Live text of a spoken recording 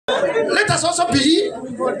Let us also be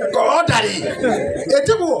orderly.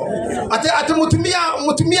 Etiko ate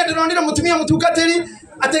mutumia ndonira mutumia mutugateri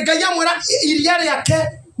ate gaya mwera iriare yake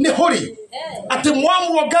ni hori ate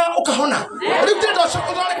mwamuoga ukahona rite ndo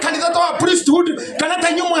shokore kandidato wa priesthood kana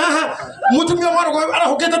ta nyumwa haha mutumia waro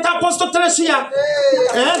arahoketa ta apostle Teresia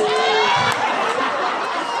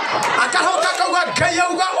akahoka kauga gaya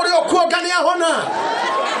uga uri okuoga ni ahona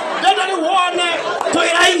ndenda ni wone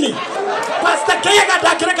toiraini pastor kega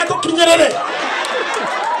ndakireka tukinyerere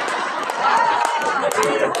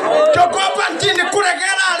Jokopa ntini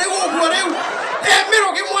kuregera riu riu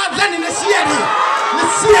mirogi mwathani ni cieri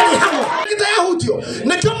hamo kita yahudio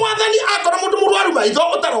nikyo mwathani akora mundu murwaru maitho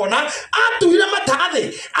utarona atuire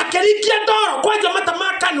matathi akerikia ndoro kwanja mata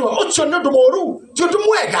makanwa ucio ni undu moru ti undu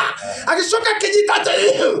mwega agicoka kinyita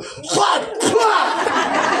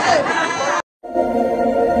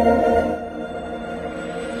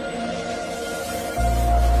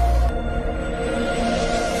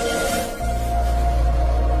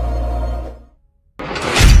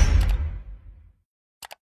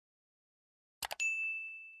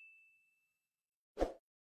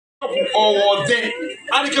Owothe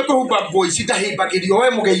arike kuhumba voice ndahibagirio we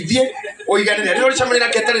mugeithie oiganire riro ricamanira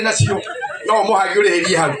ketare nacio no muhagi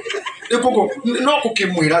urihirie hau ikuko no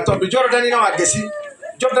kukimwira tondu Jordan na wangeci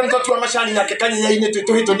Jordan totua macani yake kanyinya-ini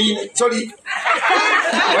twituhito nini sorry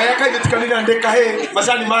waya kaithe tukanina ndeka he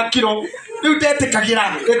macani ma kilo riu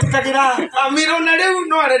tetikagira amiro na riu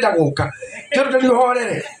no arenda guka Jordan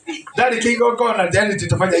horere ndari kigongona ndani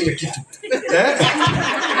tutafanya ile kitu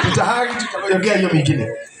tutahagi tutaongea hiyo mingine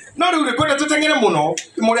no riu kwenda tutengere muno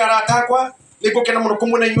muri aratakwa nikukena muno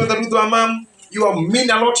kumuna inyuothe ruthu wa mam you have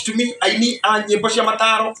mean a lot to me aini anyimbo cia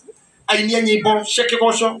mataro aini anyimbo cia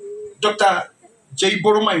kigosho Dr. J.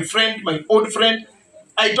 Boro, my friend, my old friend.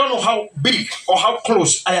 I don't know how big or how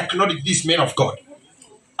close I acknowledge this man of God.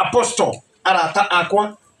 Apostle arata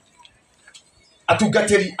akwa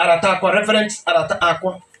atugateri arata akwa reverence arata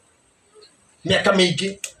akwa miaka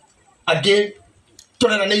mingi again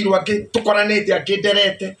tunana neiru ake tukoranete ake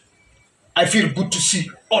derete. I feel good to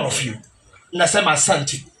see all of you. Nasema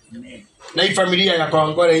asante. Na hii familia ya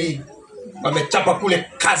Kawangware hii wamechapa kule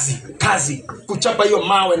kazi kuchapa hiyo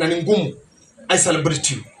mawe na ni ngumu. I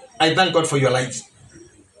celebrate you. I thank God for your lives.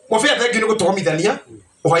 Wafia thank you kutokomithania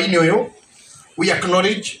ohaini oyo. We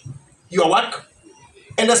acknowledge your work,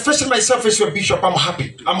 and especially myself as your bishop. I'm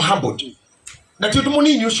happy. I'm humbled. That you do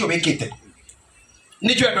munini usho wekete.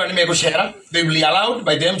 Nicho ya doani mego share. They will be allowed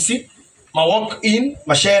by the MC. Ma walk in,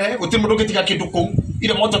 ma share. Utimudu kitika kiduku.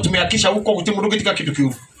 Ile moto tumeakisha huko utimudu kitika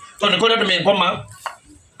kiduku. So nikona tumengoma.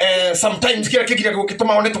 Sometimes kila kekira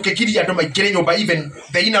kukitoma oneto kekiri ya doma ikire nyoba even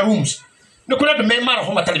the inner rooms. Nukuna de mara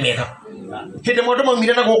homa tali mega. Hede modo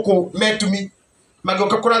mamire na goko metumi.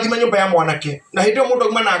 Magoka kurathima nyumba ya mwanake. Na hede modo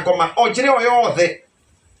ngoma na ngoma. Ojire oyothe.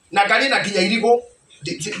 Na gari na ginya irigo.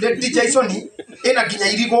 DJ Sony ina ginya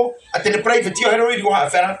irigo atene private yo hero irigo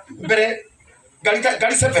hafera. Mbere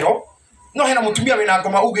gari severo. No hena mutumia wina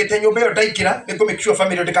ngoma ugete nyumba yo ndaikira niko make sure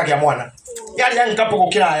family ndikagya mwana. Yari yangapo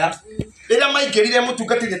gukiraya. Rira maikirire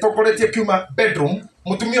mutungatire tokoretie kiuma bedroom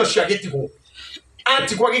mutumia ucio agitigo.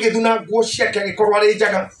 Ati kwa gigithuna guo ciake agikorwa ari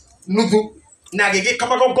njaga nuthu na gigika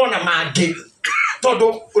magongona mangi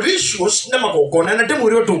todo rituals na magongona na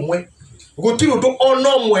ndemwire undu umwe gutiri undu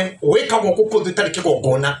onomwe wikagwo kukuthu tari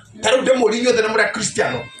kigongona tari ndemwire inyuothe na muri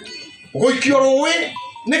Kristiano guikio ruwi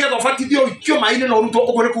nigetha fatithio ikio maine no ruto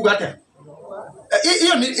ogore kugate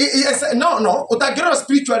no utangirora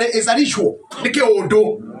spiritually is a ritual nike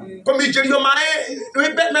undu komijerio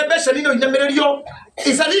mae mebesha nino inyamererio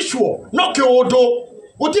is a ritual no ke undu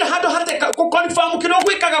uti hado hate ko confirm kino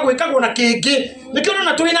gwikaga na kingi nikio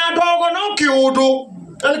na twina ndogo no ke undu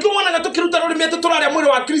nikio mwana gatukiruta ruri mete turaria mwiri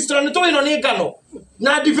wa Kristo ni twino ni ngano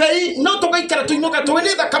na divei no to gaikara tuinoka twini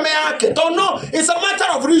thakame yake to no it's a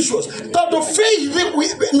matter of rituals to faith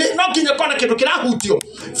no ginya kona kindu kirahutio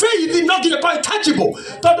faith no ginya kona touchable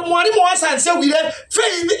to mwarimu wa science wire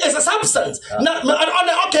faith is a substance na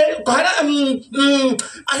okay kohara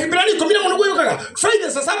ahibrani komina munugo yukaga faith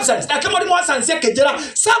is a substance na kama mwarimu wa science kejera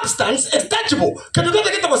substance is touchable kindu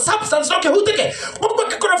gothe gitwa substance no kehutike boko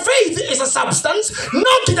kikora faith is a substance no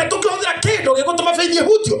ginya tukihothira kindu gigutuma faith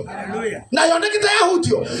yehutio na yondekite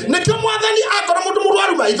hutio nikyo mwathani akora mundu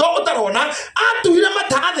murwaru maitho utarona atuire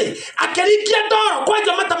matathi akerikia ndoro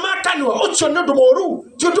kwanja mata makanwa ucio ni undu moru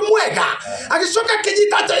ti undu mwega agicoka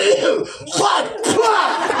kinyita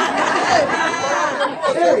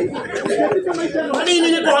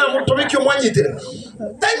Nini ni kwa mutumiki omwanyitire.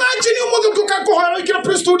 Ta imagine umudu kukakohera ikira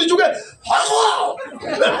priesthood juge.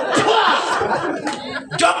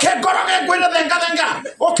 Joke goroge gwira denga.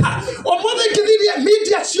 Oka. Umudu kidirie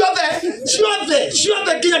media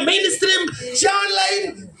ciothe ginya mainstream, cia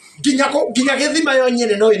online, ginya githima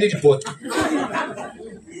yonyene no ini report.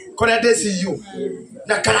 Kora DCU.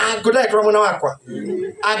 Na karango dai kwa mwana wakwa.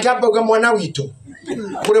 Agamba mwana witu.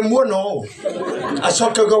 Kure muono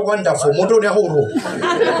asoka go wonderful mundu ne huru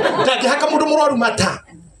ndagi haka mundu muroru mata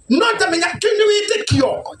no tamenya kindi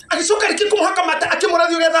witikio akisoka rikiku haka mata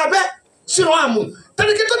akimurathi uri thambe siroamu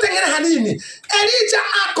tariki tutengere hanini Elija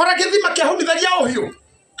akora githima kihunithagia ohio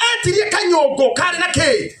etirie kanyongo kari na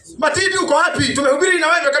ke matindi uko happy tumehubiri na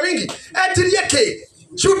wewe kamingi etirie ke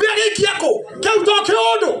shubia giki yako kautoke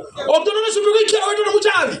ondo ondo no shubia giki yako ndo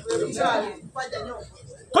muchawi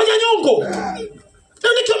kwa nyongo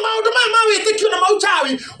Nani kyo maundu witikio na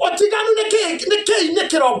mauchawi otiganu ne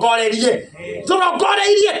kirongorerie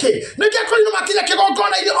turongoreirie ki niki kuri no makinya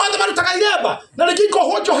kigongoreirie othe marutaga iremba na niki ko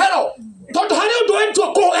hojo hero tondu hari undu wentu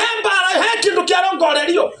ko hembara he kindu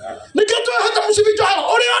kiarongorerio niki tuhota musibijo hero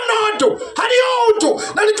uri onondo hari undu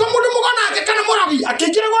na niki mundu mugonake kana muragi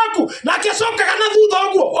akingira gwaku na akicokaga na thutha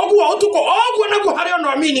oguo utuko oguo naguo hari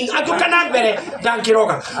ono meaning akukana mbere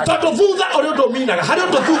dankiroga tondu thutha uri undu minaga hari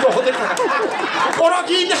undu thutha uhuthikaga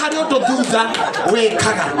oroginye hari undu thutha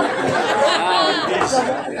wekaga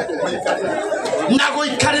na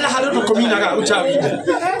goikarira hari undu kuminaga uchawi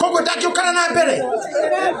kogo ndakiukana na mbere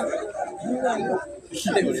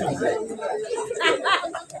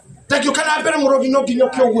ndakiukana mbere murogi no ginyo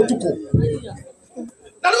kyo gutuko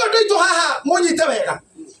na rugo ndoito haha munyite wega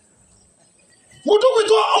mundu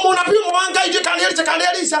gwitwo omona pio mwanga ije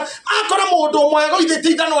kanelisa akora mundu mwega ithite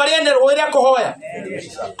ithano ari ene rwire akuhoya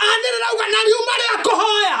anderera uga nari umare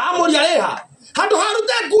akuhoya amuri areha handu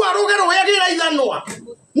harute ngua ruge rwegira ithanwa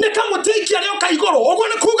nikamutikia leo kaigoro ogwo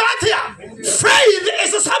ne kuga atia faith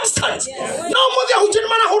is a substance no muthia hujini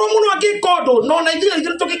mana horo muno agikondo no na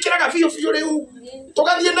ithire tukikiraga biyo riu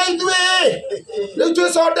tugathie na ithwe riu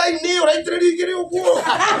twe soda ini uraitire igiri uguo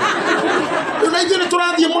na ithire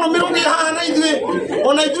turathie muno mirongo haha na ithwe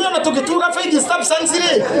ona ithwe na tukituga faith is substance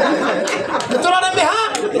ri turara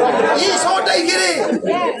meha hii soda igiri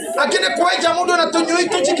akine kweja mundu na tunyui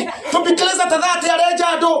tuchiki tubikeleza tadhati areja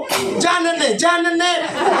ndo janene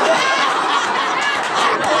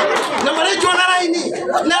na marejo na raini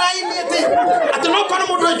ati no kono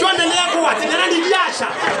mundu jone le ako ati na ni biasha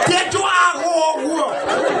tejo ago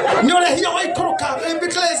ni ole hiyo waikoroka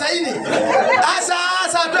bikeleza ini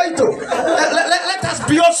asa doito let us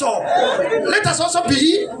be also let us also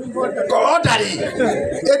be godari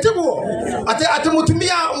etiguo ati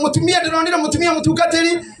mutumia ndinonira mutumia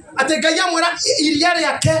mutugateri ati gayamwera iriare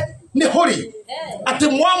yake ni hori ati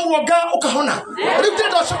mwamuoga ukahona riu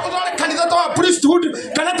tendo shokore kanitha to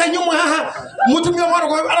priesthood kana ta nyumwa haha mutumia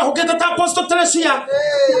mwarogo arahoketa ta apostle Teresia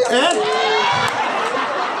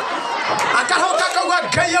akahoka kauga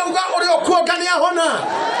gayauga uri okuoga ni ahona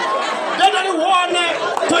ndenda ni wone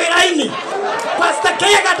toiraini pastor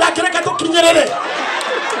kega ndakireka tukinyerere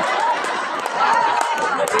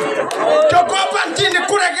Kokopa ntini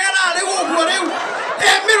kuregera riu uguo riu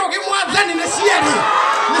emirogi mwathani ni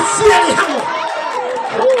sieri hamo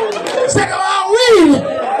sega wawi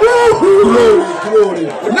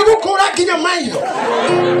glory nigukura kinya mairo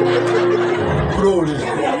glory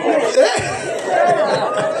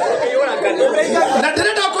na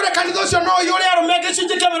ndenda kure kanitha cio no yuri arumege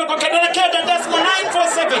cinje kemero kwa kanitha kenda decimal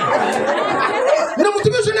 947 na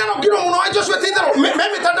mutumia cio nero ngiro muno ajo cio tithero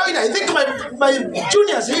meme tandao ina I think my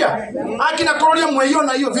juniors here akina kororia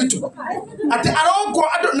mweiona hiyo vitu ati arongo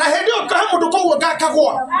na hedio kama mundu kongwa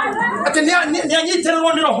gakagwa ati ni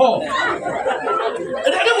anyitererwo ni roho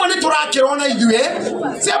ndio mwene turakirona ithwe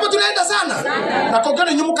si hapo tunaenda sana na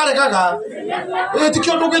kongana nyumu kale gaga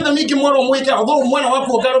tikio ndugithe mingi mwero mwike although mwana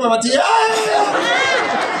wako garume mati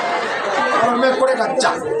amekoreka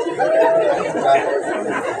cha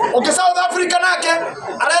okay South Africa nake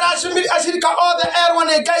arera ashirika all the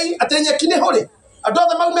R1 gai atenye kine hore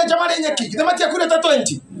adothe maume jamare nyeki thematia kure ta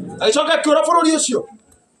 20 aicoka kiura bururi ucio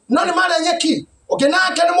no ni mara nyeki okay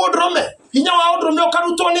nake ni mundurume hinya wa undurume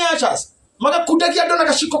ukarutwo ni ashas magakundagia ndo na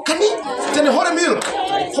gaciko kani tene hore milk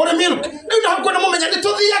ndio hakuna mumenya ni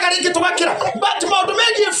tuthiaga ringi tugakira but maundu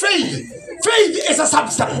megie faith is a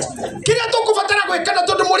substance kiria tukubatara gwikana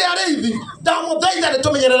tondu muri areithi ndamuthaitha ni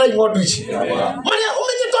tumenyerera ingondu ici mari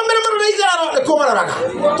umenye twamera marora igara ro kumaraga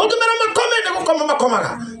tondu mera makome ndi gukoma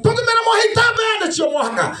makomaga tondu mera mohitambe ndi cio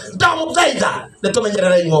mwaka ndamuthaitha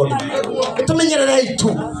nitumenyerere ng'ondu nitumenyerere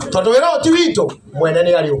itu tondu wira oti witu mwene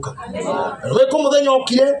ni ariuka we ko muthenya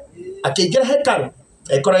okire akiingira hekalu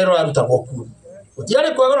ekorairo aruta boku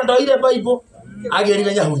utiare kwagora ndoire bible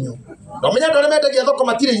agerire nyahunyu no menya ndore mendagia thoko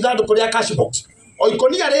matire ithandu kuria cash box o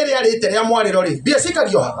ikonia riri arite ria mwariro ri bia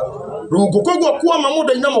cikagio ha rungu koguo kuoma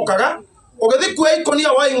mundu inamukaga ugithi kuya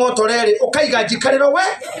ikonia wa ingoto riri ukaiga njikariro we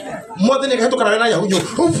mothe ni gahetukana na nyahunyu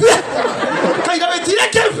kaiga wetire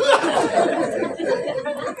kefua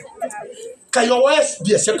kaiga wes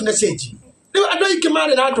bia sekune seji riu andu aiki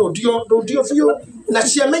mari na ndio biu na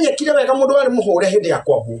ciamenyekire wega mundu ari muhure hindi ya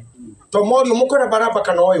kwabu to mori umukora baraba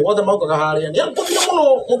kana oyo wothe maugaga haria ni akuthia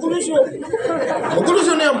muno muthuri ucio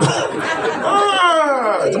ni ambu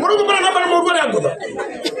tumurugo bara namba ni murugore angutha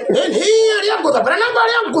ni ari angutha bara namba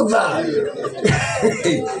ari angutha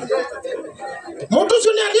mundu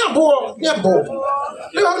ucio ni ambu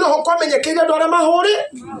riu no hokomenyekeire ndore mahuri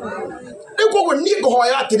riu koguo ni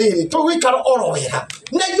nguhoya atiriri tugwikara oro wega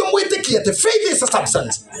na iyo mwitikie ati faith is a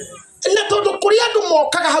substance na tondu kuria andu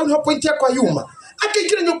mokaga hau ni point ya kwa yuma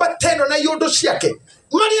akaikira nyumba teno na yundu ciake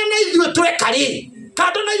maria na ithuĩ tweka ri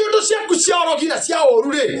kando na yundu ciaku cia orogira cia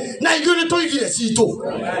oru ri na ithuĩ ni tuigire citu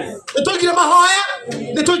ni tuigire mahoya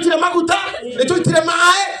ni tuigire maguta ni tuigire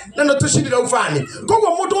maaĩ na no tucindire ufani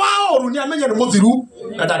koguo mundu wa oru ni amenya ni muthiru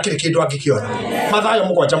na ndakiri kindu angikiona mathayo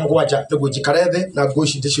mugwanja niguo njikare thi na nguo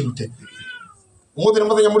ndicirute umuthi ni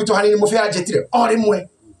muthenya muritu hanini mufia njetire o rimwe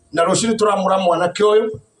na rucini turamura mwanake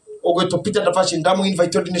uyu ogweto Peter the Fashion ndamu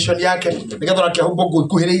invite ordination yake nigetha rakia humbo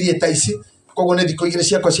nguhiriirie taici koguo ni thiko igire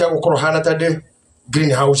ciakwa cia gukorwo hana tande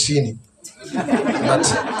greenhouse ini but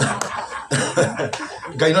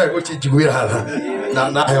ngai no eguchi jiguira hatha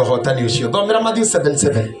na ayo hotani ucio thomera Matthew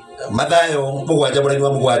 7:7 mathayo mugwanja mũraini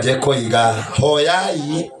wa mugwanja koiga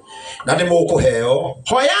hoyai na nĩ mũkũheo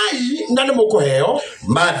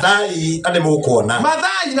mathai na nĩ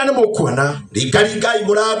mũkuona ringaringai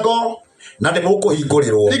mũrango na nĩ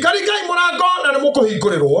mũkũhingũrĩrwo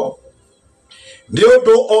nĩ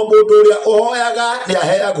ũndũ o mũndũ ũrĩa ũhoyaga nĩ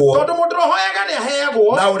aheagwo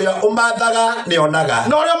na ũrĩa ũmathaga nĩ onaga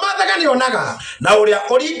na ũrĩa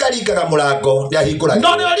ũringaringaga mũrango nĩ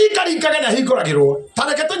ahingũragĩrwo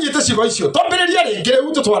tareke tũnyite ciugo icio twambĩrĩria rĩngĩ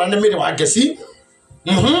rĩu tũtwarane mĩrĩ wa ngeci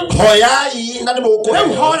hoyai na nĩ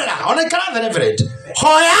mũkũheo horera ona ikara the reverend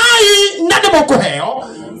hoyai na nĩ mũkũheo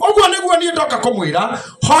oguo niguo niĩ ndoka kũmwĩra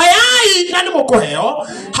hoyai na nĩ mũkũheo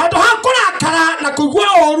handũ ha kũrakara na kũigua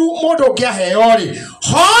ũru mũndũ ũngĩaheo rĩ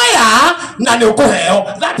hoya na nĩ ũkũheo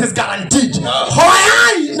that is guaranteed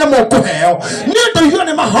hoyai na mũkũheo nĩ ũndũ icio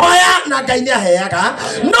nĩ mahoya na Ngai nĩ aheaga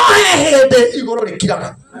no he hĩndĩ igũrũ rĩkiraga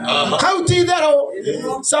how ti itherũ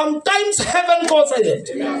sometimes heaven goes silent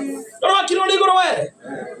no akirwo nĩ igũrũ we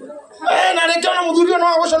na rĩngĩ ona mũthuri no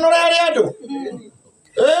agũconora arĩa andũ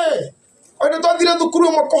Ondo twathire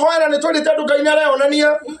thukuru mo kuhoera ni twendete andu Ngai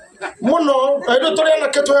nareonania muno ndo turi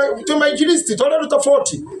anake twi maingiristi twende ruta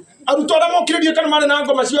 40 aruto ara mokiririe kana mari na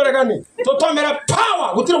ngoma cioregani tutomera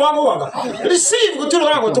power gutire wagowaga receive gutire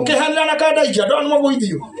wago tukihanira na kada ija ndo no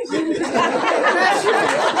guithio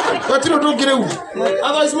twatiro ndungireu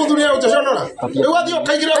otherwise muthuri ya utaconora riu athio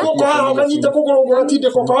kaigire guko haha kanyite kuguru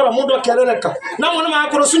gatinde kokohora mundu akerereka na mwana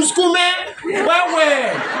makoro sunskume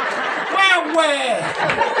wewe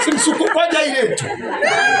simsuku kwaja iretu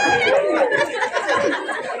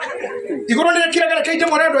igoro ni kiraga kaite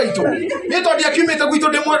morendo aitu ni to dia kimete gwitu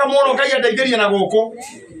de mwega muno Ngai andeithirie na guku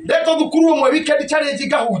ndeto thukuru mwe weekend challenge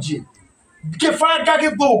ngahunjie kifanga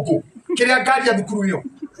githungu kiria ngari ya thukuru iyo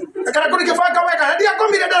kana kuri kifanga wega ndia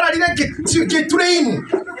komire ndararire ki train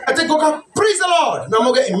ate goka praise the Lord na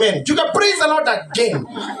moga amen you can praise the Lord again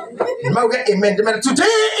moga amen today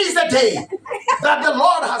is the day that the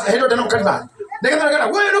Lord has heard the kalima ndigana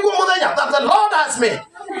wewe ndugu muthenya that the Lord has made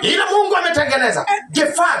ila Mungu ametengeneza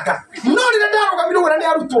kifanga no ni ndaro kabilo wala ni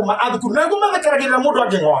arutuma athukuru na ngoma thakaragira mundu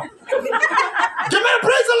angengwa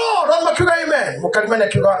praise the Lord on makiga amen mukalima na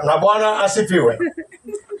kiga na Bwana asifiwe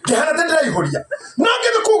kihana tendera ihuria no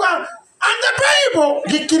ngikuga and the Bible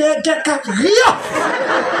gikirengeka gio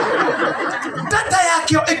data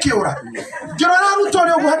yakio ikiura ngirora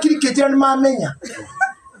rutore ugu hakiri kijira ni mamenya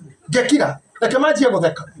gekira Nakamaji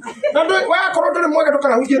gutheka na ndo wakorwo nduri mwega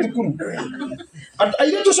ndukana hujie thukuru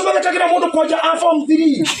aire tucomathekagira mundu kwanja a form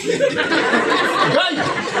 3 Ngai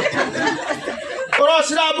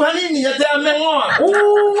orosirabu hanini yate amengoa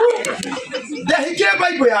ndehikire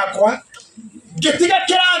Bible yakwa gitiga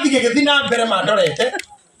kirathi gigithii na mbere mandorete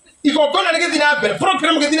igongona nigithii na mbere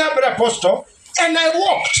program githii na mbere apostle and I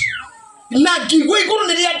walked na ngigwa iguru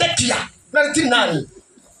niriandekia na ritiri nani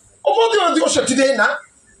umuthi ucio ti thina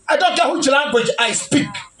I don't care which language I speak.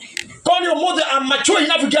 koni omothe amacho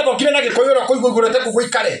ina fikia thokire na gikoyora koigurete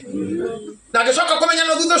kuguikare na gicoka kumenya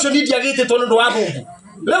no thutha ucio ni ndiagite tondu ndo wathungu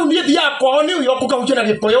riu ni thia kwao ni uyo kukahutia na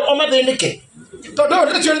gikoyo o mathinike tondu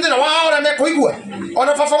ndi cio thina waora me kuigua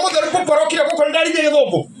ona baba mutheru kuporokire guko ndarithie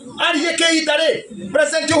githungu ariye keitare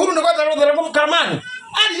president Uhuru ni gwetha ruthera mukamani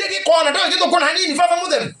ariye gikona ndo githungu na hanini baba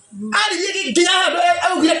mutheru ariye ginya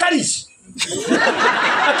augire Karish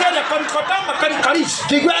akenda kama Karish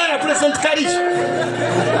kigwa president Karish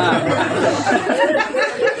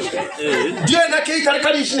die na keitare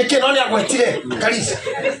Karish ni kinoni agwetire Karish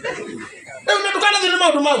ndo ndukana thina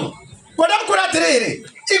maundu mau kwenda kuratiriri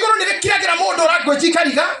iguru ni gikiragira mundu uragweji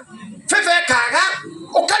kariga fefe kaga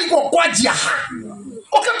ukarigwo kwanjia ha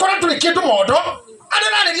ukakora tuli kindu mondo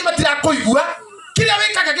andana ni matira kuigua kiria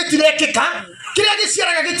wikaga gitirekeka kiria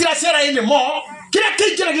giciaraga gitiraciara ine mo kiria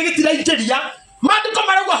kiingira gitira injiria maandiko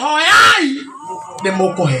marauga hoyai ni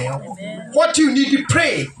mukuheo what you need to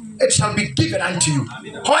pray it shall be given unto you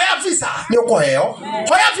hoya visa ni ukuheo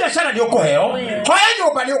hoya biashara ni ukuheo hoya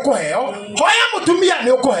nyumba ni ukuheo hoya mutumia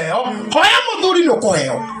ni ukuheo hoya muthuri ni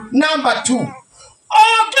ukuheo number 2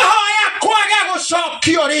 oke hoya kwage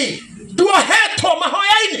gucokio ri duohetwo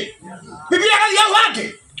mahoya-ini biblia gathia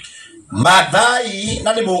wangi mathai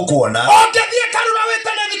na ni mukuona oke thie karura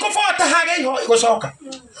wetane ni kufota hage iho gucoka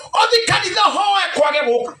othi kanitha hoya kwage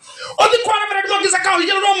guka othi kwana mbere ndongiza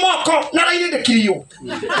kahinya no moko na raini ndekirio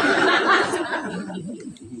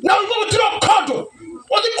na ugo gutiro kondo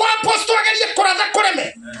othi kwa apostle agerie kuratha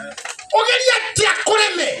kureme ogeria tia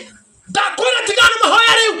kureme ndakwira tigana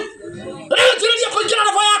mahoya riu tireria kuingira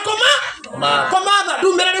na hoya koma matha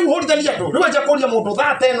ndumere riu horithania ndu riu aja kuria mundu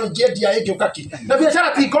thate eno njendia ingi ukaki na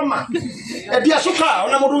biashara ti koma ndia suka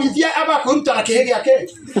ona mundu ithia aba kuruta na kihe giake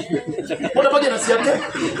mundu bagia na ciake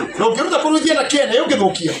no ngiruta kuruthia na kiene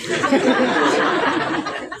ungithukia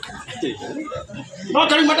no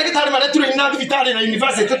kari madagitari maretire na thibitari na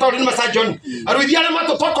university tori ni masajon aruithia na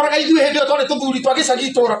mato tokoraga ithuĩ hĩndĩ ĩyo twarĩ tũthuri twa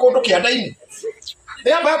gĩcagi itũũra kũndũ kĩanda-inĩ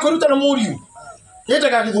yamba kuruta na mũriu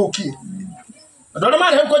yendaga gĩthũkie andũ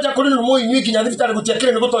marĩ hau kwanja kũrĩ no mũinyu nginya thibitari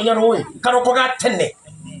gũtiakĩrĩ nĩ gũtonya rũĩ karoko ga tene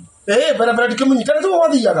barabara ndikĩmunyi kana tu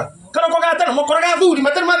wathiaga karoko ga tene mokoraga thuri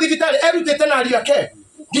matarĩ ma thibitari erutĩte na ariũ ake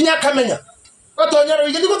nginya akamenya gũtonya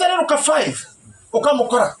rũĩ gĩthiĩ gũthererũka 5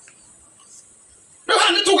 ũkamũkora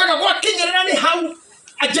rĩu nĩ tugaga gwakinyĩrĩra nĩ hau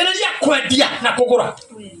anjĩrĩria kwendia na kũgũra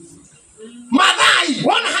mathai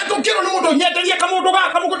wana hatũkĩrwo nĩ mũndũ nyenderia kamũndũ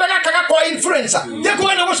gaka mũgũnda gaka gakwa influencer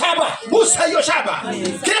ndĩkuona gũcamba musaio camba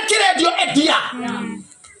kĩrĩa kĩrendio endia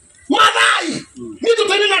mathai nĩ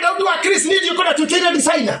tũtũine na Daudi wa Chris nĩ ndio kona tũkĩire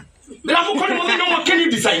designer ndĩramũkora mũthenya ũmwe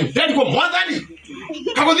kĩni design ndĩrigwo mwathani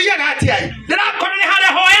kagũthiaga atiai ndĩrakora nĩ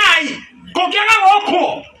harĩa hoyai kũngĩaga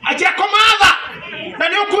gũkũ atia kũmatha na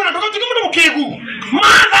nĩ ũkuona ndũgatuĩke mũndũ mũkĩgu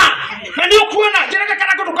matha na nĩ ũkuona njĩraga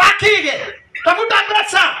kana kũndũ gakĩge tafuta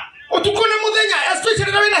pesa utukone muthenya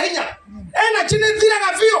especially na wina hinya ena chini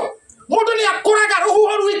thiraga vio mundu ni akuraga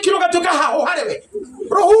ruhuho rwikiro gatuka haho harewe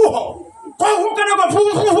ruhuho kwa hukana kwa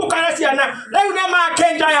fufu kana ciana leo na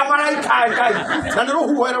makenja ya malaika ngai na ni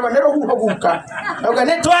ruhuho era ne ruhuho guka uga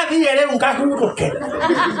ne twathie leo ngahuruke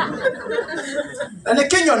na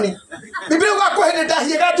kinyoni biblia gako hene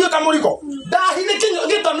ndahie gatuika murigo ndahi ni kinyo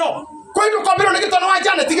gitono kwa hiyo kombero ni gitono wa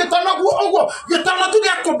jana tigitono guo gitono tu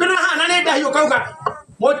gya kombero hana ne ndahi ukauga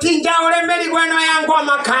motinja ore meri gweno yangu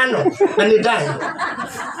amakano na ni dai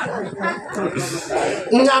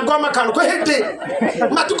nyango amakano ko hete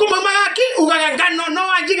matuko mama yake ugaga ngano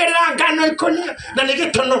no ajigerera ngano ikonia na ni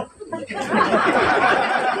gitono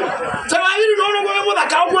tawabiru no no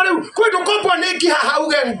muthaka umwe riu kwitu kombo niki haha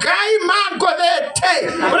uge ngai mango thete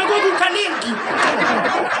ore ko dukaningi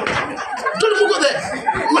tuli mugothe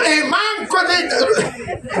mango thete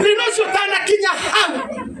rino sotana kinya hau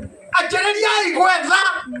ajereria igwetha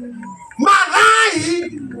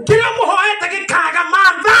mathai kila muhoete gikaga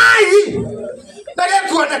mathai na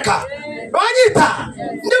kuoneka wanyita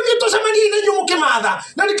ndio gitocemani na nyumuke matha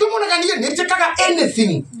na nikimunaga nie njikaga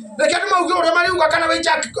anything like kama uge ore mari uga kana we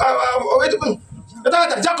jack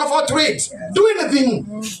jack of all trades do anything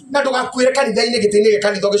na ndugakwire kanitha-inĩ gĩtĩ-inĩ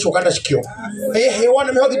kanitha ũgĩcoka ndacikio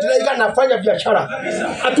wana mĩhothi ndĩraiga nafanya biashara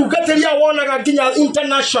atungatĩria wonaga nginya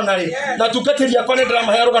internationally na atungatĩria kwa nĩ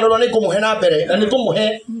ndĩramahe rũgano rwa nĩ ngũmũhe na mbere na nĩ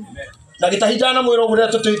ngũmũhe na gĩtahijana na mwĩro ũrĩa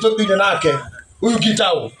tũtũire nake uyu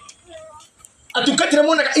gitao atungatĩre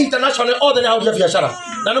monaga international othe nĩ ahũria biashara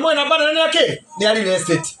na nĩ mwena bana nĩ ake nĩ real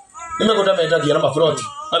estate nĩ mĩgũnda mendagia na mabũroti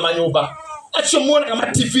na manyũmba acio muonaga ma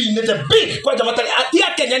TV nĩ the big kwa jamatari atia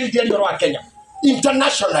Kenya ni ndio rwa Kenya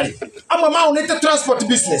internationally amwe maunete transport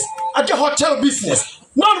business ake hotel business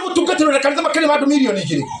no mutungatiro na kanitha makene ma milioni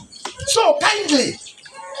 2 so kindly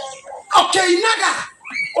okay naga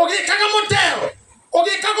ogikaga muteo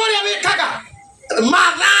ogikaga uria wikaga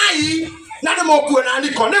mathai na nä må na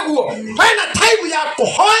niko niguo hena time ya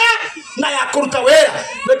kuhoya na ya kuruta wera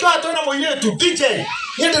nä atå na må irä tu DJ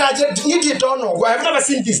nä ndona å guo I have never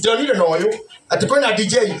seen this ndonire na å yå atä kwä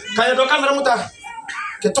DJ kayendo kamera må ta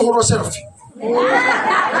kä tå hå rwo selfie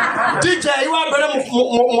DJ wa mbere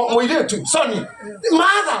må irä tu Sony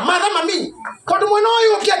madha mami tondå mwena å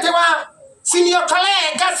yå kä atä wa senior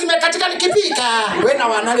colleague simekatika nikipika wena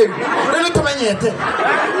wana leo leo tumenyete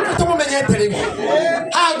leo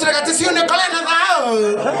ha tunakati senior colleague na dhao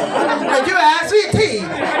najua sweetie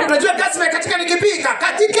unajua kasi imekatika nikipika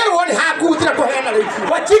katika uone hakutira kwa hena leo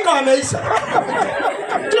wachika wameisha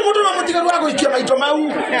kile mtu wa mutiga wako ikia maito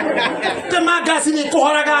mau tema gasi ni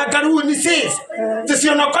kuhoraga garu ni sis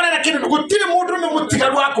senior colleague lakini gutire mtu wa mutiga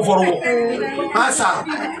wako foro asa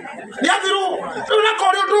Yathiru,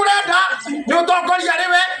 unakori udurenda, ni utongoria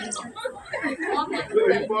riwe.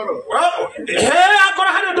 Akora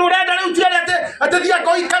hari udurenda riu tiarete, atethi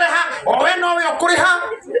ako ikare ha, o we no we okuri ha.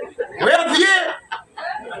 We thie.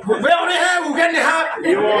 We uri he ugeni ha.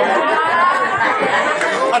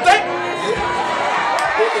 Ate?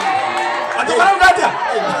 Ate bara ugatia.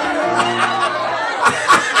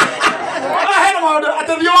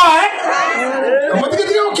 Atethi wa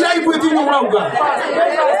Mutikiti yo kira ibu eti ni murauga.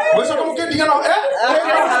 Weso como que diga no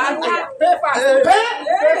Pe?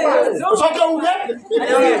 Só que o quê?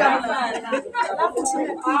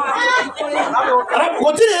 Ara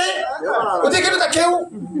otire que tá queu.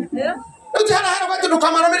 Eu te hara vai tu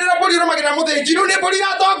camara me na boli roma que na mode giru ne boli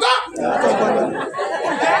na toga.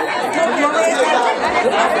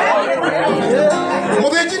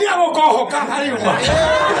 Mode gini abo ko hoka hari uma.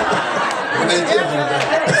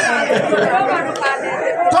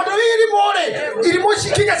 Todo iri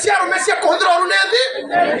mushikinya ciaro mesia kuhundira runethi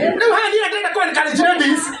riu hani ndenda kwandika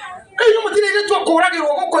legendaries iyo mutire ile tu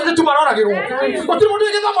kuragirwo guko ile tu maroragirwo mutire mundu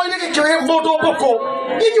igithamo ile gikiwe mundu mboko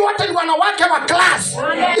inyu watani wanawake wa class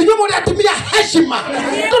inyu muri atumia heshima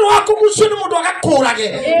turu wakugucio ni mundu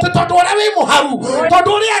agakurage tondu ore wi muharu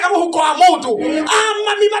tondu uri aga muhuko wa mundu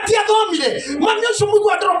mami matia thomire mami ucio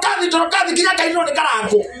mugu ndorokathi kinya kaino ni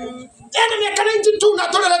karangu ene miaka 92 na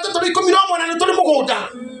tole lete tole ikomi romo na tole mugunda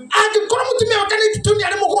angikora mutumia wa 92 ni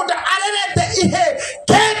ari mugunda arerete ihe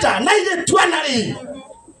keta na ile twanari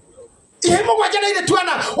ihe mugwaja na ile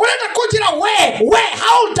twana urenda kujira we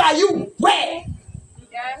how old are you we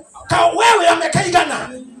ka wewe amekaigana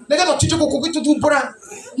negetho tije gukugitu tumbura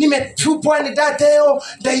nimetupwa ni dateo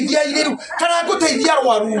ndaithia ireru kana guteithia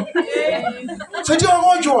rwaru sije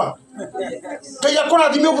ogonjwa kaya kora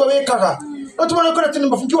thimio gwe wekaga otumana kora tene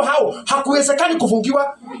mafungiwa hao hakuwezekani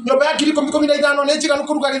kufungiwa nyumba ya kiriko 15 ne jiga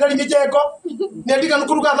nukuruga githari mijengo ne ndiga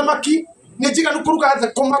nukuruga thamaki ne jiga nukuruga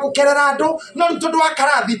thukuma gukerera andu no ntondu wa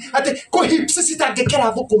karathi ati ku hips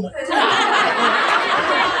sitangekera thukuma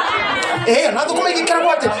na thukuma igikera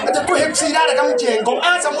gwate ati ku hips irarega mijengo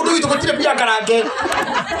asa mundu witu gutire bia ngarange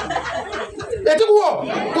etiguo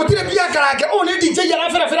gutire bia ngarange o ne DJ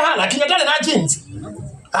arafera hala kinya ndare na jeans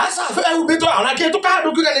asa ubito anaketo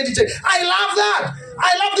kadu kiga ne DJ I love that.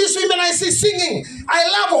 I love these women I see singing. I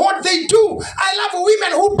love what they do. I love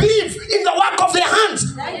women who believe in the work of their hands.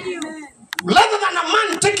 Rather than a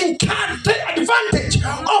man taking advantage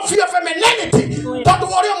of your femininity, but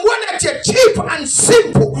what you want at cheap and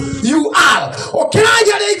simple you are. Okay, let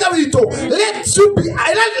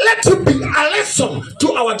you be a lesson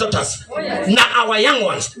to our daughters. Now our young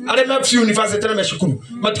ones. I remember university na meshukuru.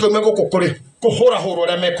 Matiko meko kokore kohora horo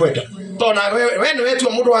na mekwenda. Tona wenu wetu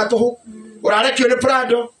mudu watu urarekio ni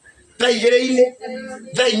Prado. Taigereine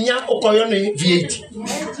dainya okoyo ni V8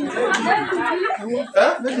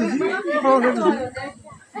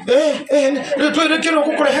 Retwerekero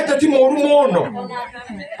kukurehete ti moru mono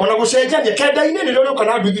ona gucenjania kenda-ine ni rero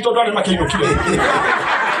kana nduthi tondu ari makiinukire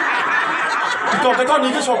titoka ni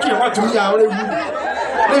gicokire watumia uri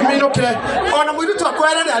minukire ona mwiru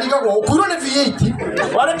twakwera ni arigagwo ukurwo ni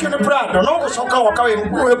V8 warekio ni Prado no gucoka woka we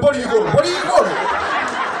bori iguru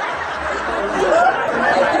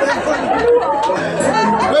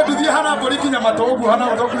we duthi hana bori kinya matogu hana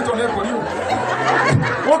matogu ito ne bori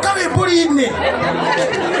wakawe bori ine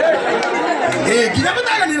kinya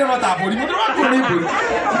mataga ni matabori mundu wako ni bori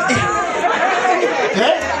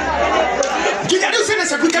kinya ni usene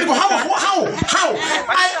sakwikari go how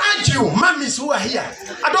I urge you mummies who are here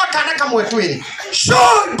adokana kamwe twiri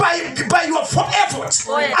show by your efforts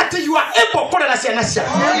until you are able to na ciana cia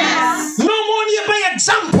no money by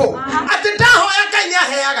example at the daho ya kanya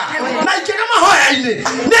heaga na ikega mahoya ine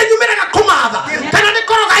ne nyumiraga kumatha kana ni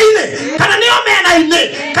koroga ine kana ni omena ine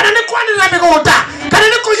kana ni kwanira migunda kana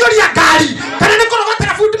ni kuyuria ngari kana ni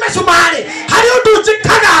korogotera fundi mesumari hari undu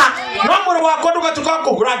njikaga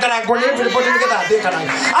kugura ngarango ni vile pote ngetha ndika na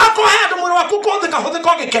ako handu mwiri waku kothika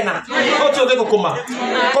huthika gikena otio thiko kuma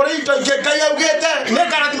kuri into inge ngai augite ne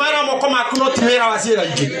karathima wira moko maku no ti wira wa ciega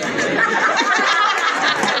ingi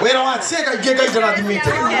wira wa ciega ingi ngai ndarathimite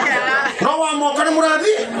no wa moko ni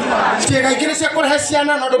murathi ciega ingi ni cia kurehe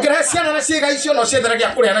ciana no ndungirehe ciana na ciega icio no cietheragia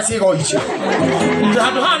kureha na ciega icio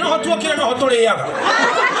handu hana ho tuokire no ho turiaga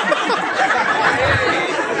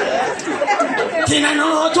tina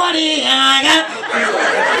no turiaga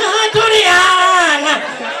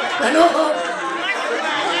no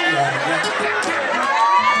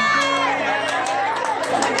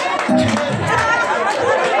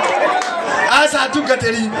asa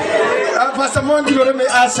tukateri pasa mongi lore me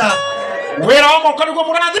asa wera omo konugo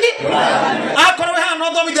murathini akoro we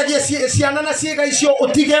hano thomithagia ciana na ciega icio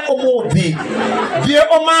utige umuthi thie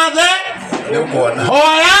umathe Nikuona.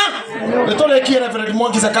 hoya niturekie reverend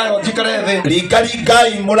Mwangi Zakayo njikare thi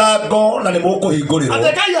ringai murango na nimukuhingurirwo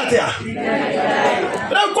atekai atia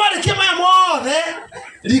rĩu kwarikia maya mothe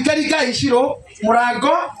ringai ciro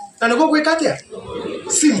murango na niguo gwika atia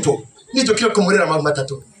simple ni njukire kumurira mau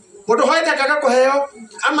matatu mundu hoete akaga kuheo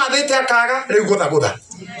amathite akaga riu guthagutha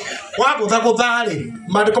wa guthagutha ri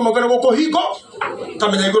mandiko magana gukuhingo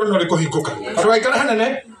kamenya iguru no rikuhinguka andu aikara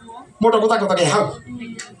hanene mundu guthagutha ge hau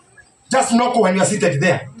just knock when you are seated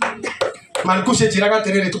there mankushe jiraga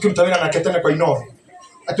terere tukiruta wira na ketene kwa inoro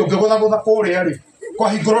ati ungegutha kuria ri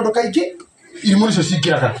kwa hingoro ndukaingi irimu nicio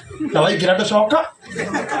cingiraga na waingira nducoka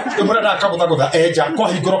imura ndakagutha eja kwa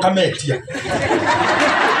hingoro kametia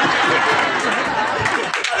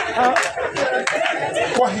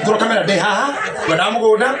kwa hingoro kamera de haha kwenda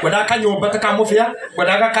mugunda kwenda kanyumba takamufia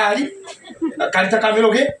kwenda gakari karita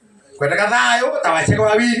kamiroge kwenda gathayo tawacheka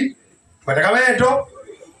wawiri kwenda kawendo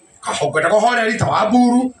kwenda kohora rita wa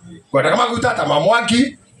buru kwenda maguta ta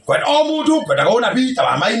Mwangi kwenda o mundu kwenda ona bita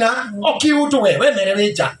wa maina okiutu wewe mere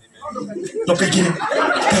wija tokikiri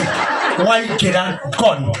waikira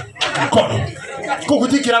kon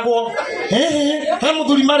kugutikiragwo he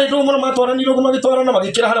muthuri mari ndo muno matwaraniro gumagitwarana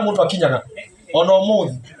magikira hara mundu akinyaga ona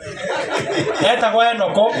umuthi etagwo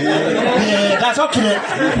Enoko ndacokire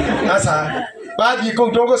asa bathi kuu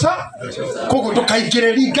ndogoca kugu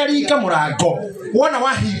tukaingire ringa murango wona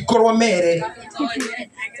wahingurwo mere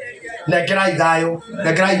negerai thayo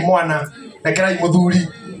negerai mwana negerai muthuri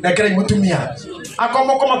negerai mutumia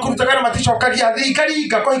akomoko makurutagana maticokagia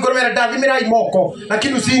ringa kuhingurwo mere ndathimirai moko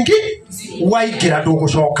lakini cingi waingira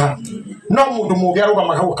ndugucoka no mundu mugi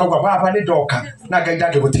arugama kauga baba ni ndoka na ngai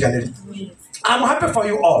ndangigutiganira. I'm happy for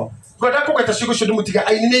you all. Ngoda kugeta ciugo cio ndimutiga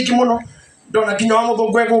aini ni ingi muno ndona kinya wa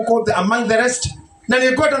muthungu eguku among the rest na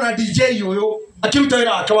ni ngoda na DJ uyu akiruta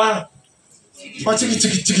wira wake wa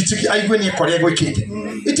chiki aigwe ni kore gwikite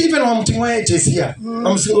it even wa mtingwe jesia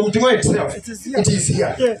mtingwe itself it is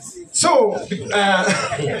here so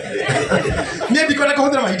ni bikora ka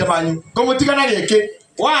huthira mahinda manyu ngomutiga na giki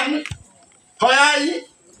 1 hoyai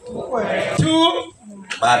 2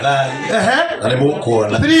 Bathai na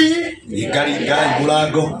nimukuona 3 ringai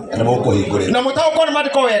murango na nimukuhingurira na mutao kona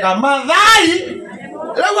mandiko wega mathai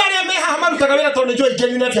rĩu arĩa mehaha marutaga wĩra tondũ nĩnjũĩ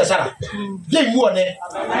ingĩ nyune biacara thiĩ muone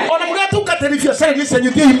ona mũrĩa tungatĩri biacara nĩ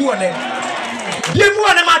cenyu thiĩ muone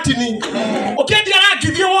matini ũkĩendia rangi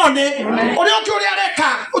thiĩ wone ũrĩa ũngĩ ũrĩa areka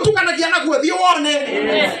ũtukanagia naguo thiĩ wone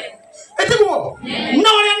etiguo no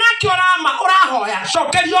ũrĩa nake ũrahoya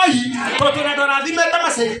cokerio hi tondũ twĩna andũ arathimĩte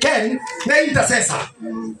maceken na intercessor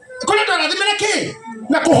kũrĩ andũ arathimĩre kĩ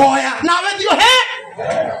na kũhoya nawe thiĩ he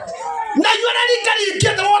na yona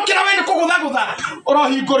ringa wokira we ni kuguthagutha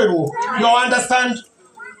urohingurirwo no understand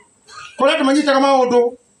kore tumanyitaga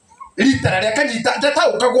maundu ritara ria kanyita ndata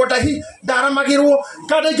ukagwota hi ndaramagirwo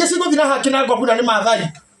kada ingĩ ciguthira hakina ngobuna ni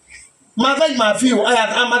mathai mafiu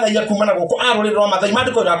aya mathai akumana guku aruriro mathai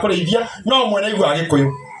mandiko ya kureithia no mwene igwa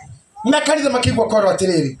gikuyu na kanitha makigwa koro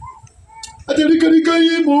atiriri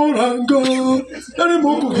ringai murango na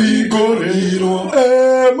nimukuhingurirwo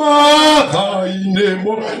mathai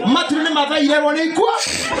nimo matiri ni mathai rerwo ni ikwa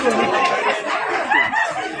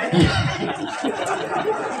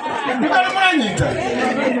ndani muranyita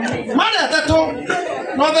mara atatu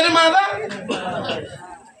no thari matha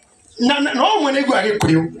no mwene igwa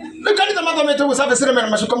agikuyu kanitha mathomete gucabe ciremera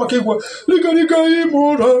macuka makigwa ringai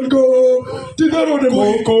murango titharo ni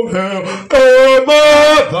mukuheo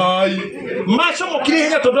mathai macho mokire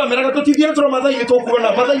hinya tondu ameraga tutithire turo mathai ni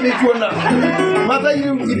tukuona mathai ni kuona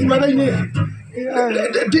mathai ni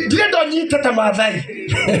dire ndonyita ta mathai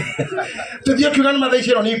tuthie kiuga ni mathai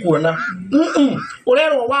ciro ni kuona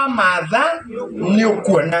urerwo wa matha ni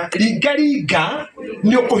ukuona ringa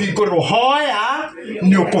ni ukuhingurirwo hoya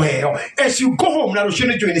ni ukuheo. As you go home na rucio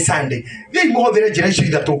ni join Sunday thei muhothire njira icio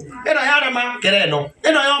ithatu eno yarama gereno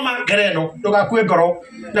eno yoma gereno ndugakue ngoro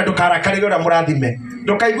na ndukarakarire uria murathime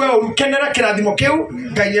ndukaigue ukenera kirathimo kiu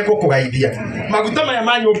Ngai ni gukugaithia maguta maya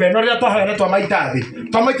ma nyumba eno riria twahoya twa maita thi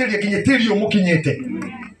twamaitirie kinyitirio mukinyite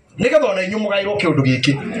nigetha ona inyu mugairwo kiundu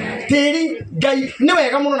giki tiri Ngai ni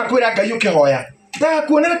wega muno na kwira Ngai ukihoya ta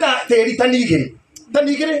kuonera ta tiri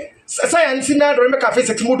tanigire science na ndo meka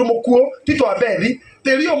physics mundu mukuo titwa bethi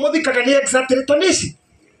tiri yo muthikaga ni exactly tonisi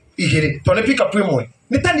igire tone pick up imwe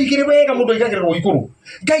ni tanigire wega mundu igagirwo iguru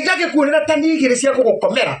Ngai gake kuonera tanigire cia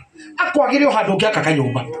gugukomera akwagire o handu ngiaka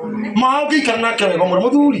kanyumba mao ngikara nake wega muno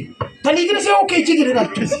muthuri tanigire cia ukijigirira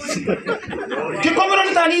tu kikomero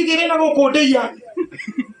ni tanigire na gukundeia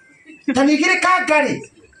tanigire kangari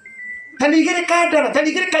tanigire kandara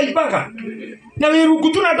tanigire kaibaga na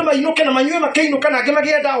wirungutu na andu mainuke na manyue makeinuka na ange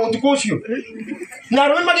magienda utuku ucio na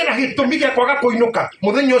arome magera gitumi gia kwaga kuinuka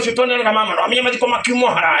muthenya ucio tonerera mama no amenye mathiko makiumo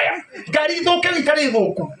haraya ngari thuke ikari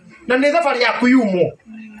thuku na ni thabari yaku yumo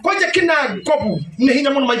koje kina ngobu ni hinya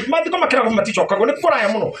muno mathiko makira maticoka go ni kuraya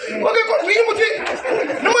muno oge ko ni muti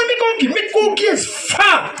na mwe mikoki is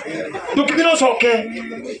fa tukithino coke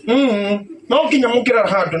no nginya mukira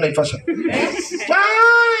handu na ifasha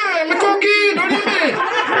mikoki ndorime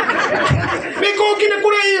mikoki ne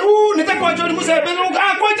kuraihu nitakwajori musebe no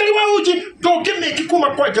kwajori wa uji ndokimeki kuma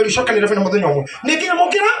kwajori coka ni rafina muthenya umwe ni nginya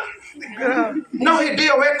mukira no hindi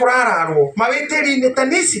yo we kurararwo mawitiri ni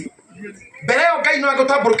tanisi mbere yo Ngai no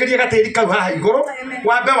agutamburukiria gatiri kau haha iguru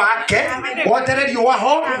wambe wake wotererio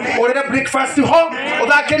waho urire breakfast ho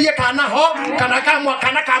uthakirie kana ho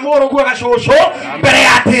kana ka muruguo gacucu mbere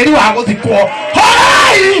ya tiri wa guthikwo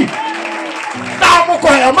hoi na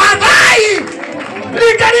mukoya mathai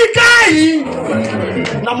Rikiki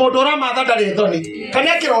na mundu ora matha ndari thoni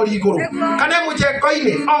kana kirori iguru kana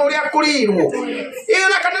mujeko-ini o uria kurirwo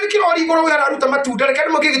ira kana kirori iguru we araruta matunda reke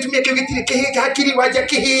ni mugigitumia kiu gitiri kihi hakiri wanja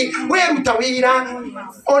kihi we ruta wira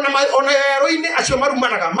ona yero-ini acio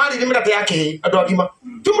marumanaga marire migate ya kihi andu agima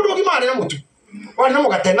tu mundu agima ari na mutu wana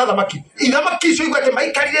mugate na thamaki ithamaki icio igwate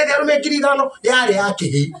maikarire thi arume ngiri 5 yari ya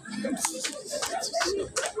kihi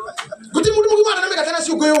guti mundu mugima na migate na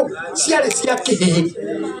ciuguyo ciari cia kihi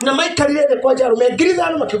na maikarire thi kwa jarume ngiri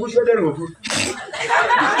 5 makigucia nderugu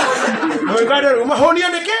Mwegade mahonia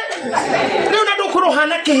neke leo na ndukuru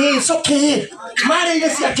hana kihi so kihi mare ile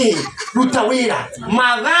cia kihi ruta wira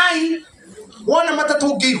mathai wona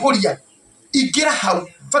matatu ngihuria igira hau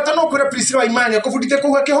fata no kwira priscilla wa imani akufundite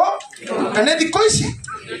kuga kiho kana thiko ici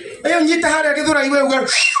ayo nyita haria githura iwe uga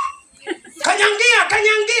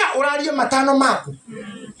kanyangia urarie matano maku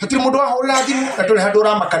hatiri mundu wahurira thimu na turi handu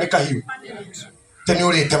uramakanika hiu teni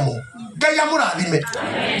urite mu Ngai amurathime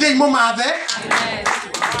thei mu mathe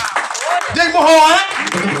thei mu hoa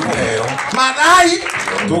mathai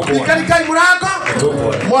Rikiki murango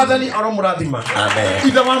mwathani aro murathima amen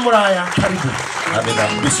itha wa muraya karibu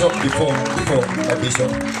amen bishop before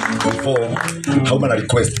how many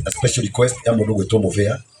request a special request ya mundu gwitwo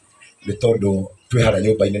Mumbia ni tondu twi hara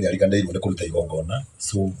nyumba-ini ni ariganirwo ni kuruta igongona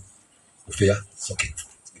so Mumbia it's okay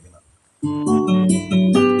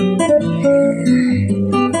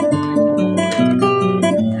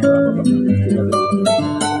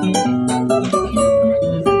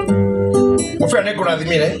Mumbia ne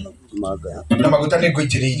kurathimire na maguta ne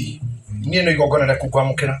ngwitiriiri nie no igongona na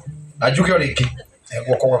kukwamukira ajuge oriki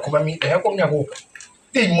guoko gwa kumami kumya guko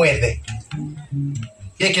thi mwethe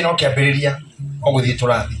giki no kiambiriria oguthii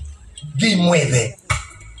turathi thi mwethe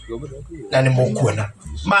na ni mukuona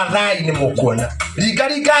mathai ni mukuona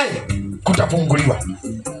Rikiki kutafunguliwa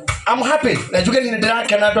I'm happy na juge ni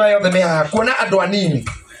ndirakena ndo yothe meha kuona andu anini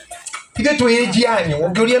ithe twijiani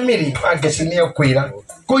ungiuria miri angecinia kwira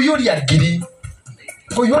kuyuria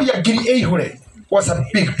ngiri eihure was a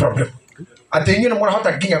big problem ati nyine mura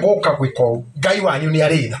hota ginya guka gwiko Ngai wanyu ni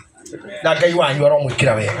aritha na Ngai wanyu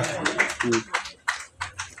aromwikira wega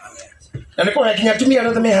na niko hekinya tumia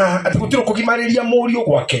rothe meha ati gutiro kugimariria murio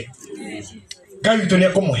gwake Ngai witu ni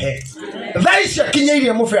akumuhe thaisha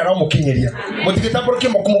kinyiria Mumbia aromukinyiria mutigitamburukie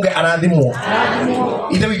mukumuge arathimwo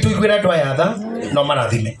ithe witu igwira andu aya tha no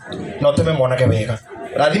marathime no tume monage wega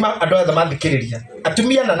rathima andu aya mathikiriria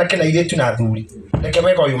atumia na nake na iretu na athuri reke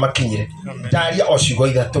wega uyu makinyire ndaria o ciugo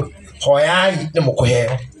ithatu hoyai ni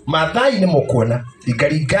mukuheo mathai ni mukuona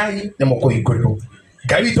Rikiki ni mukuhingurirwo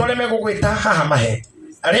Ngai witu areme gugwita haha mahe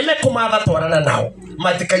areme kumatha twarana nao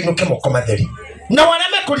matikainuke moko matheri na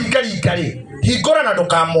wareme kuringaringa ri hingura na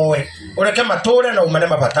ndukamoe ureke mature na umane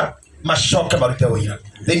mabata macoke marute wira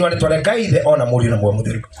thiini wa tware Ngai the ona muri na mwe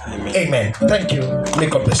mutheru amen thank you may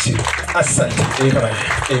God bless you asante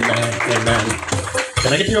amen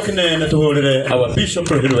Kana gitio kinene tuhurire our bishop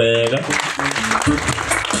wega.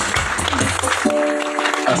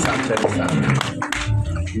 Asante sana.